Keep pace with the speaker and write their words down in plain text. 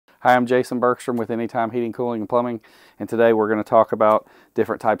Hi, I'm Jason Bergstrom with Anytime Heating, Cooling, and Plumbing, and today we're going to talk about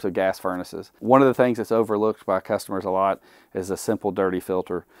different types of gas furnaces. One of the things that's overlooked by customers a lot is a simple dirty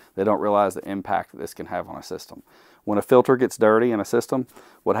filter. They don't realize the impact that this can have on a system. When a filter gets dirty in a system,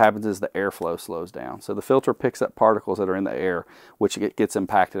 what happens is the airflow slows down. So the filter picks up particles that are in the air, which gets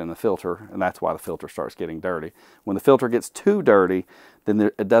impacted in the filter, and that's why the filter starts getting dirty. When the filter gets too dirty, then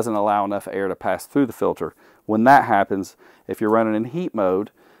it doesn't allow enough air to pass through the filter. When that happens, if you're running in heat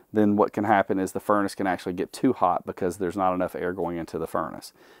mode, then what can happen is the furnace can actually get too hot because there's not enough air going into the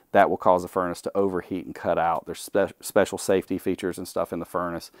furnace. That will cause the furnace to overheat and cut out. There's special safety features and stuff in the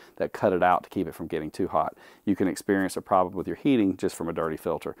furnace that cut it out to keep it from getting too hot. You can experience a problem with your heating just from a dirty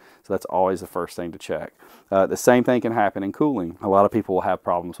filter. So that's always the first thing to check. The same thing can happen in cooling. A lot of people will have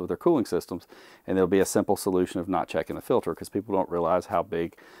problems with their cooling systems, and there'll be a simple solution of not checking the filter because people don't realize how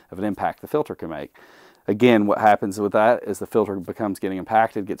big of an impact the filter can make. Again, what happens with that is the filter becomes getting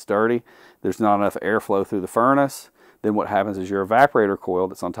impacted, gets dirty, there's not enough airflow through the furnace. Then what happens is your evaporator coil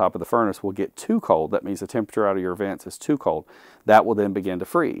that's on top of the furnace will get too cold. That means the temperature out of your vents is too cold. That will then begin to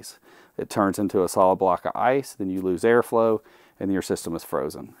freeze. It turns into a solid block of ice, then you lose airflow, and your system is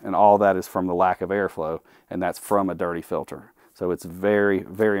frozen. And all that is from the lack of airflow, and that's from a dirty filter. So it's very,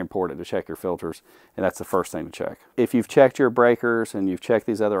 very important to check your filters, and that's the first thing to check. If you've checked your breakers and you've checked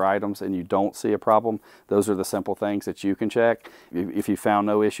these other items and you don't see a problem, those are the simple things that you can check. If you found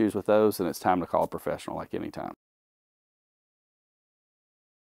no issues with those, then it's time to call a professional like Anytime.